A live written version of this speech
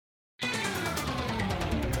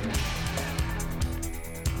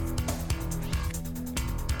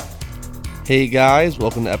Hey guys,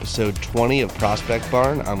 welcome to episode 20 of Prospect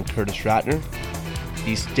Barn. I'm Curtis Ratner.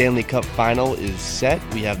 The Stanley Cup final is set.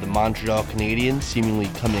 We have the Montreal Canadiens seemingly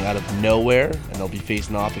coming out of nowhere, and they'll be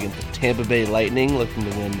facing off against the Tampa Bay Lightning, looking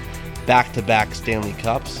to win back-to-back Stanley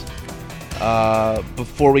Cups.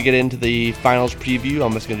 Before we get into the finals preview,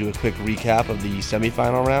 I'm just going to do a quick recap of the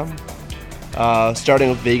semifinal round. Starting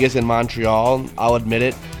with Vegas and Montreal, I'll admit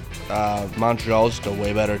it, Montreal is just a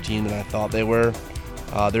way better team than I thought they were.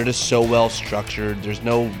 They're just so well structured. There's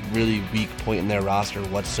no really weak point in their roster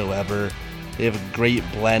whatsoever. They have a great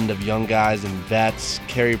blend of young guys and vets.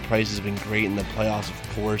 Carey Price has been great in the playoffs,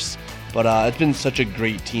 of course. But it's been such a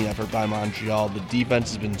great team effort by Montreal. The defense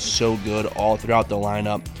has been so good all throughout the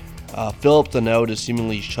lineup. Philip Deneau just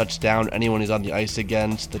seemingly shuts down anyone he's on the ice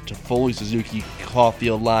against. The Toffoli, Suzuki,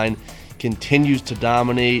 Caulfield line continues to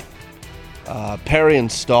dominate. Perry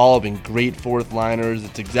and Stahl have been great fourth liners.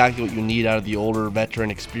 It's exactly what you need out of the older,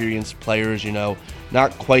 veteran, experienced players.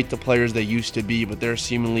 Not quite the players they used to be, but they're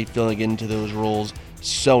seemingly filling into those roles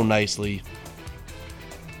so nicely.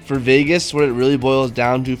 For Vegas, what it really boils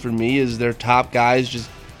down to for me is their top guys just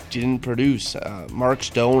didn't produce. Mark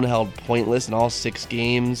Stone held pointless in all 6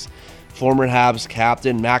 games. Former Habs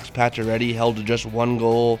captain Max Pacioretty held to just 1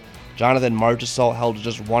 goal. Jonathan Marchessault held to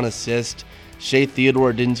just 1 assist. Shea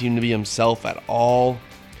Theodore didn't seem to be himself at all.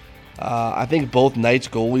 I think both Knights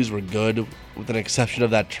goalies were good, with an exception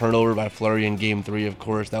of that turnover by Fleury in Game 3, of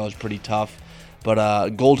course. That was pretty tough. But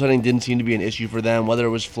goaltending didn't seem to be an issue for them. Whether it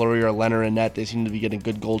was Fleury or Leonard and net, they seemed to be getting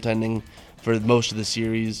good goaltending for most of the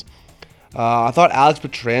series. I thought Alex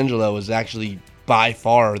Pietrangelo was actually by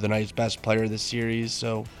far the Knights' best player this series.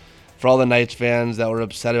 So for all the Knights fans that were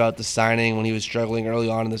upset about the signing when he was struggling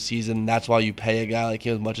early on in the season, that's why you pay a guy like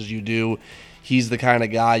him as much as you do. He's the kind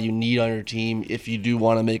of guy you need on your team if you do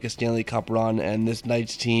want to make a Stanley Cup run. And this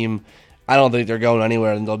Knights team, I don't think they're going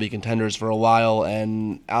anywhere, and they'll be contenders for a while.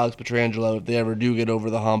 And Alex Pietrangelo, if they ever do get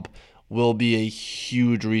over the hump, will be a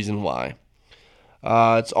huge reason why.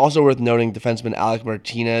 It's also worth noting defenseman Alec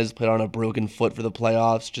Martinez played on a broken foot for the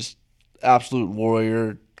playoffs. Just absolute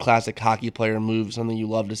warrior, classic hockey player move, something you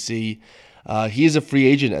love to see. He is a free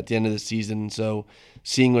agent at the end of the season, so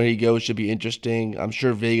seeing where he goes should be interesting. I'm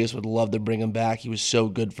sure Vegas would love to bring him back. He was so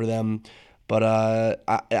good for them. But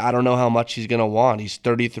I don't know how much he's going to want. He's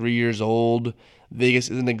 33 years old. Vegas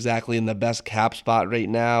isn't exactly in the best cap spot right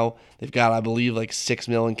now. They've got, I believe, like $6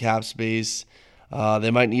 million cap space. They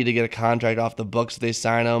might need to get a contract off the books if they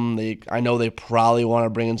sign him. I know they probably want to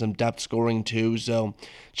bring in some depth scoring too, so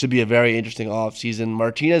it should be a very interesting offseason.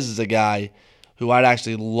 Martinez is a guy who I'd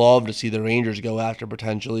actually love to see the Rangers go after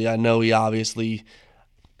potentially. I know he obviously,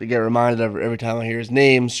 I get reminded of every time I hear his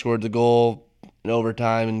name, scored the goal in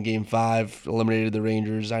overtime in Game 5, eliminated the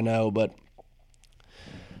Rangers, I know, but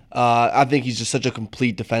I think he's just such a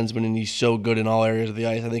complete defenseman, and he's so good in all areas of the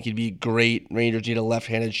ice. I think he'd be great. Rangers need a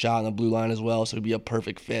left-handed shot on the blue line as well, so he'd be a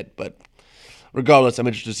perfect fit. But regardless, I'm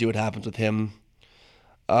interested to see what happens with him.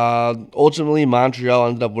 Ultimately, Montreal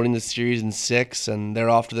ended up winning the series in 6, and they're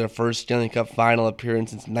off to their first Stanley Cup final appearance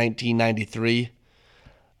since 1993.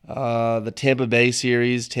 The Tampa Bay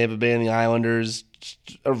series, Tampa Bay and the Islanders,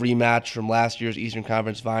 a rematch from last year's Eastern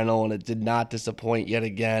Conference final, and it did not disappoint yet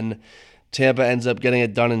again. Tampa ends up getting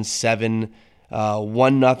it done in 7.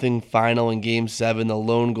 1-0 final in Game 7. The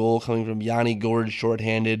lone goal coming from Yanni Gourde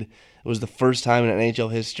shorthanded. It was the first time in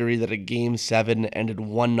NHL history that a Game 7 ended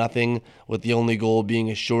 1-0 with the only goal being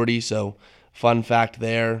a shorty, so fun fact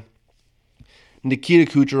there. Nikita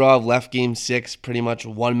Kucherov left Game 6 pretty much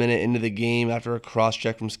 1 minute into the game after a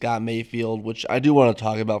cross-check from Scott Mayfield, which I do want to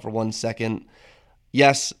talk about for 1 second.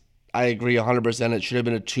 Yes, I agree 100%. It should have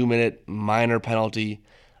been a 2-minute minor penalty.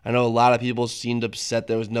 I know a lot of people seemed upset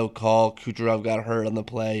there was no call. Kucherov got hurt on the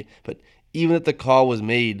play. But even if the call was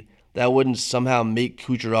made, that wouldn't somehow make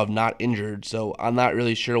Kucherov not injured. So I'm not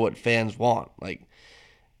really sure what fans want.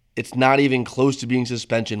 It's not even close to being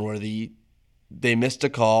suspension worthy. They missed a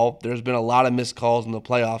call. There's been a lot of missed calls in the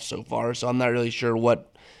playoffs so far. So I'm not really sure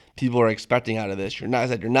what people are expecting out of this. You're not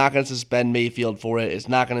going to suspend Mayfield for it. It's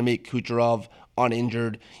not going to make Kucherov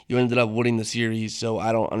uninjured. You ended up winning the series. So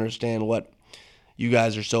I don't understand what you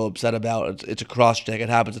guys are so upset about. It's a cross-check. It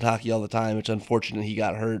happens in hockey all the time. It's unfortunate he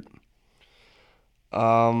got hurt.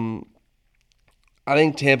 I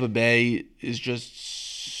think Tampa Bay is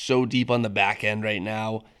just so deep on the back end right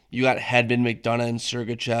now. You got Hedman, McDonough, and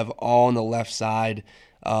Sergachev all on the left side.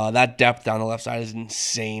 That depth down the left side is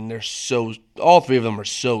insane. All 3 of them are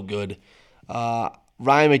so good. Ryan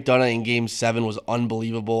McDonough in Game 7 was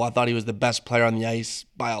unbelievable. I thought he was the best player on the ice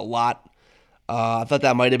by a lot. I thought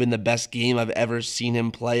that might have been the best game I've ever seen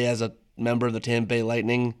him play as a member of the Tampa Bay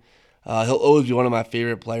Lightning. He'll always be one of my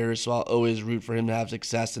favorite players, so I'll always root for him to have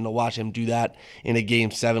success, and to watch him do that in a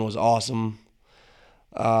Game 7 was awesome.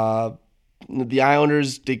 The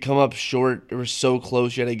Islanders, they come up short. They were so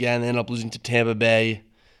close yet again. They end up losing to Tampa Bay,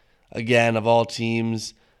 again, of all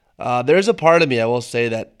teams. There's a part of me, I will say,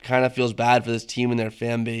 that kind of feels bad for this team and their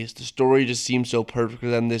fan base. The story just seemed so perfect for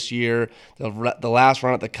them this year. The last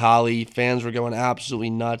run at the Cali, fans were going absolutely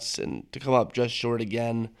nuts, and to come up just short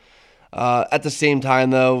again. At the same time,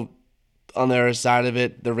 though, on the other side of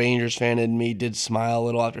it, the Rangers fan in me did smile a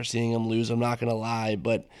little after seeing them lose. I'm not going to lie,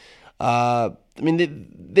 but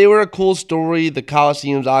they were a cool story. The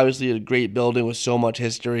Coliseum's obviously a great building with so much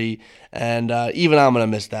history, and even I'm going to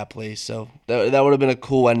miss that place. So that would have been a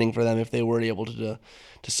cool ending for them if they were able to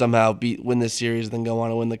somehow win this series and then go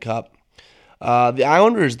on and win the Cup. The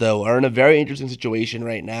Islanders, though, are in a very interesting situation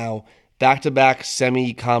right now. Back-to-back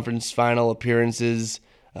semi-conference final appearances.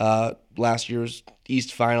 Last year's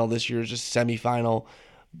East Final, this year's just semifinal.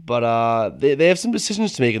 But they have some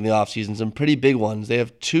decisions to make in the offseason, some pretty big ones. They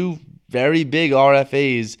have two very big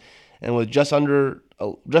RFAs, and with just under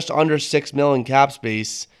 $6 million cap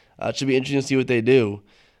space, it should be interesting to see what they do.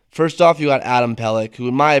 First off, you got Adam Pelech, who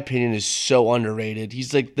in my opinion is so underrated.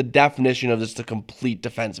 He's like the definition of just a complete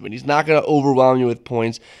defenseman. He's not going to overwhelm you with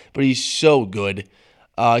points, but he's so good.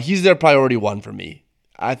 He's their priority one for me.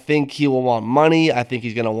 I think he will want money. I think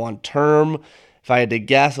he's going to want term. If I had to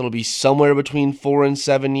guess, it'll be somewhere between 4 and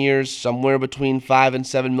 7 years, somewhere between 5 and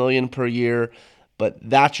 7 million per year. But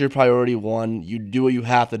that's your priority one. You do what you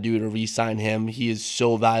have to do to re-sign him. He is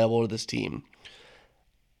so valuable to this team.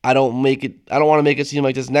 I don't want to make it seem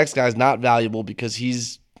like this next guy's not valuable, because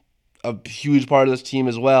he's a huge part of this team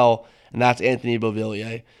as well, and that's Anthony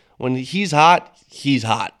Beauvillier. When he's hot, he's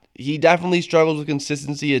hot. He definitely struggles with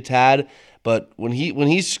consistency a tad, but when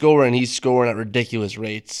he's scoring at ridiculous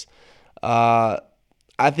rates.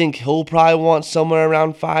 I think he'll probably want somewhere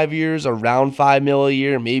around 5 years, around $5 million a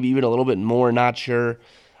year, maybe even a little bit more, not sure.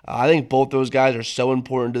 I think both those guys are so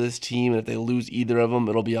important to this team, and if they lose either of them,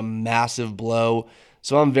 it'll be a massive blow.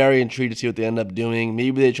 So I'm very intrigued to see what they end up doing.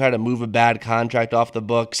 Maybe they try to move a bad contract off the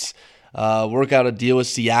books, work out a deal with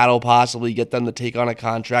Seattle, possibly get them to take on a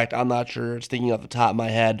contract. I'm not sure. It's thinking off the top of my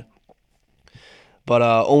head. But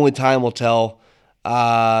only time will tell.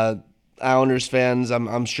 Islanders fans,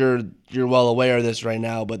 I'm sure you're well aware of this right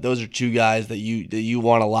now, but those are two guys that you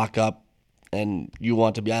want to lock up, and you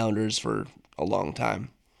want to be Islanders for a long time.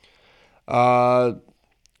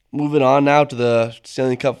 Moving on now to the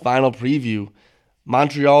Stanley Cup Final preview.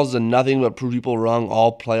 Montreal's done nothing but prove people wrong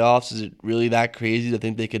all playoffs. Is it really that crazy to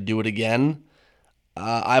think they could do it again?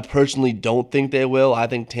 I personally don't think they will. I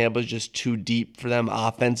think Tampa's just too deep for them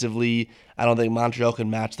offensively. I don't think Montreal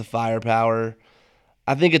can match the firepower.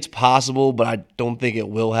 I think it's possible, but I don't think it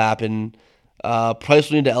will happen. Price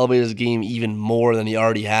will need to elevate his game even more than he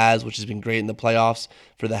already has, which has been great in the playoffs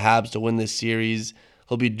for the Habs to win this series.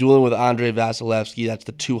 He'll be dueling with Andrei Vasilevskiy. That's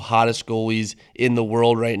the two hottest goalies in the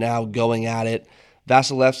world right now going at it.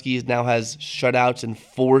 Vasilevskiy now has shutouts in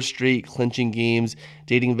 4 straight clinching games,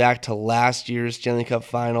 dating back to last year's Stanley Cup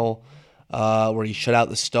Final, where he shut out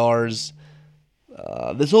the Stars.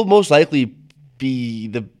 This will most likely be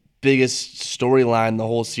the biggest storyline the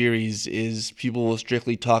whole series. Is people will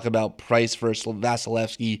strictly talk about Price versus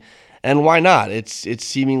Vasilevskiy, and why not? It's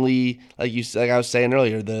seemingly like I was saying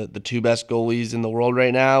earlier, the two best goalies in the world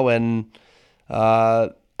right now, and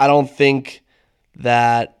I don't think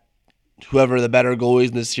that whoever the better goalies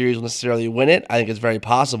in this series will necessarily win it. I think it's very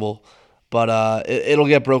possible, but it'll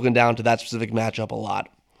get broken down to that specific matchup a lot.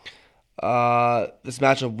 This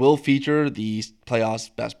matchup will feature the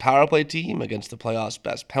playoffs' best power play team against the playoffs'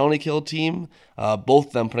 best penalty kill team. Both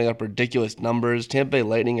of them putting up ridiculous numbers. Tampa Bay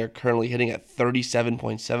Lightning are currently hitting at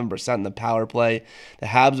 37.7% in the power play. The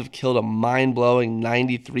Habs have killed a mind-blowing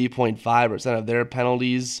 93.5% of their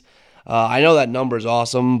penalties. I know that number is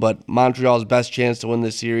awesome, but Montreal's best chance to win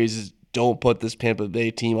this series is don't put this Tampa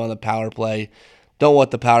Bay team on the power play. Don't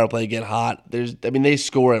let the power play get hot. They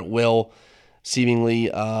score at will.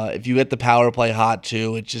 Seemingly, if you get the power play hot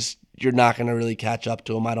too, you're not going to really catch up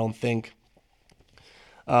to them, I don't think.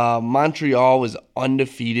 Montreal was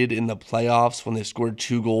undefeated in the playoffs when they scored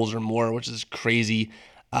 2 goals or more, which is crazy.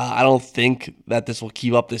 I don't think that this will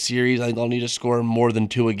keep up the series. I think they'll need to score more than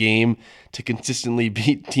 2 a game to consistently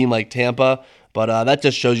beat a team like Tampa, but that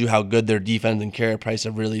just shows you how good their defense and Carey Price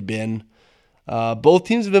have really been. Both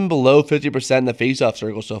teams have been below 50% in the faceoff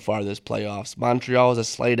circle so far this playoffs. Montreal has a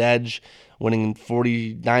slight edge, winning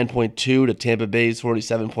 49.2 to Tampa Bay's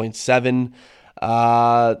 47.7.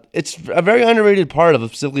 It's a very underrated part of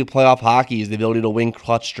specifically playoff hockey is the ability to win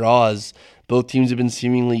clutch draws. Both teams have been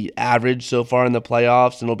seemingly average so far in the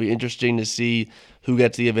playoffs, and it'll be interesting to see who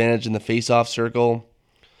gets the advantage in the face-off circle.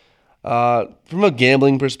 From a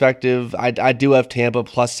gambling perspective, I do have Tampa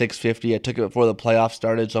plus 650. I took it before the playoffs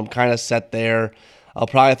started, so I'm kind of set there. I'll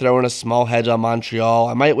probably throw in a small hedge on Montreal.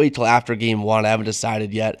 I might wait till after game one. I haven't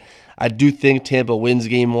decided yet. I do think Tampa wins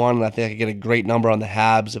game one, and I think I could get a great number on the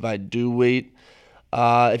Habs if I do wait.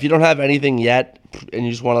 If you don't have anything yet and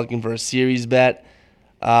you just want looking for a series bet,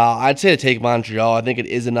 I'd say to take Montreal. I think it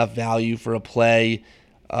is enough value for a play.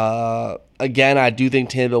 Again, I do think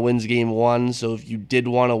Tampa wins game one, so if you did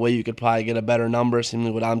want to wait, you could probably get a better number, similar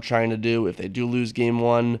to what I'm trying to do if they do lose game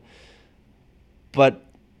one. But,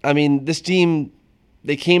 I mean, this team,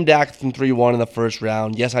 they came back from 3-1 in the first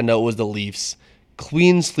round. Yes, I know it was the Leafs.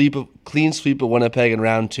 Clean sweep of Winnipeg in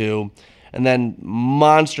round two. And then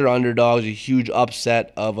monster underdogs, a huge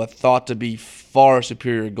upset of a thought to be far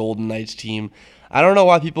superior Golden Knights team. I don't know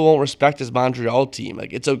why people won't respect this Montreal team.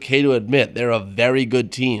 Like, it's okay to admit they're a very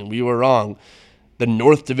good team. We were wrong. The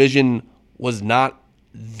North Division was not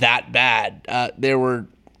that bad.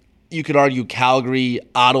 You could argue Calgary,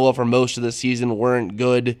 Ottawa for most of the season weren't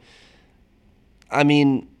good. I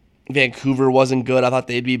mean, Vancouver wasn't good. I thought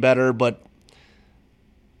they'd be better, but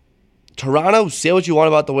Toronto, say what you want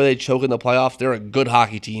about the way they choke in the playoffs. They're a good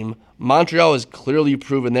hockey team. Montreal has clearly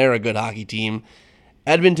proven they're a good hockey team.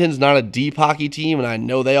 Edmonton's not a deep hockey team, and I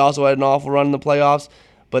know they also had an awful run in the playoffs,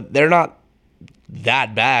 but they're not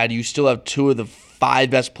that bad. You still have two of the 5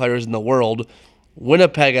 best players in the world.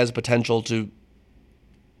 Winnipeg has potential to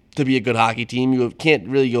be a good hockey team. You can't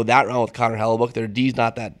really go that round with Connor Hellebuyck. Their D's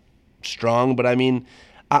not that strong, but I mean,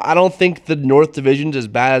 I don't think the North Division's as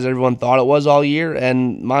bad as everyone thought it was all year,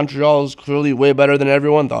 and Montreal is clearly way better than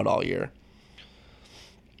everyone thought all year.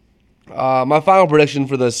 My final prediction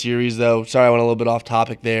for the series, though, sorry I went a little bit off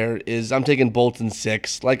topic there, is I'm taking Bolts in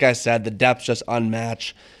 6. Like I said, the depth's just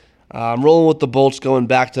unmatched. I'm rolling with the Bolts going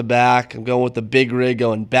back-to-back. I'm going with the Big Rig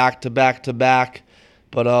going back-to-back-to-back.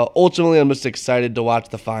 But ultimately, I'm just excited to watch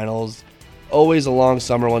the finals. Always a long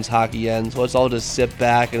summer once hockey ends, so let's all just sit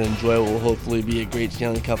back and enjoy what will hopefully be a great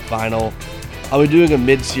Stanley Cup final. I'll be doing a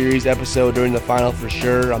mid-series episode during the final for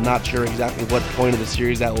sure. I'm not sure exactly what point of the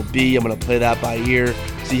series that will be. I'm going to play that by ear,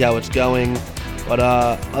 see how it's going. But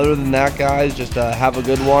other than that, guys, just have a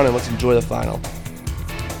good one and let's enjoy the final.